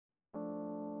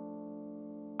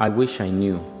I wish I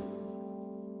knew.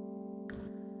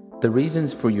 The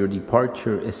reasons for your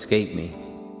departure escape me.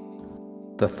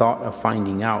 The thought of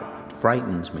finding out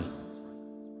frightens me.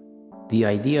 The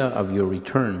idea of your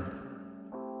return,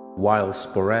 while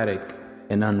sporadic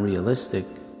and unrealistic,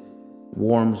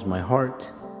 warms my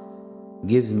heart,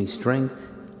 gives me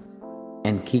strength,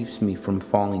 and keeps me from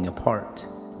falling apart.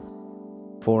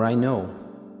 For I know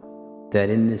that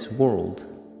in this world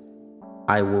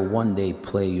I will one day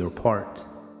play your part.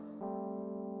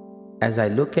 As I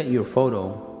look at your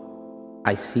photo,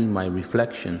 I see my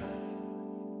reflection.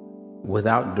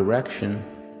 Without direction,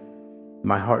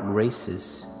 my heart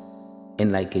races,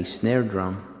 and like a snare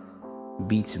drum,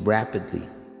 beats rapidly,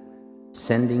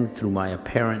 sending through my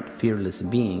apparent fearless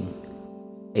being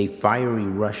a fiery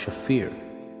rush of fear,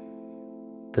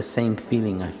 the same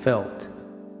feeling I felt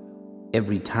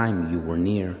every time you were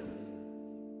near.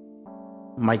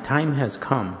 My time has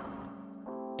come,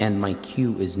 and my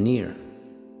cue is near.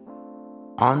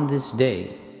 On this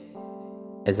day,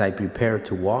 as I prepare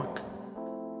to walk,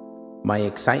 my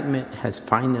excitement has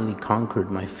finally conquered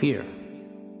my fear.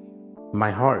 My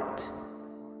heart,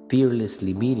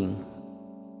 fearlessly beating,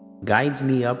 guides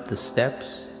me up the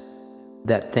steps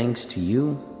that, thanks to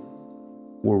you,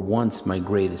 were once my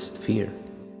greatest fear.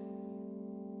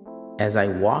 As I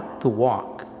walk the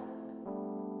walk,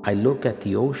 I look at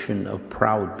the ocean of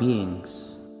proud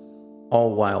beings,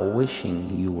 all while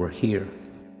wishing you were here.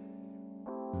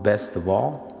 Best of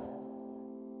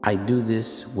all, I do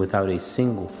this without a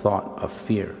single thought of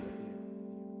fear.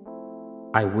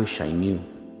 I wish I knew.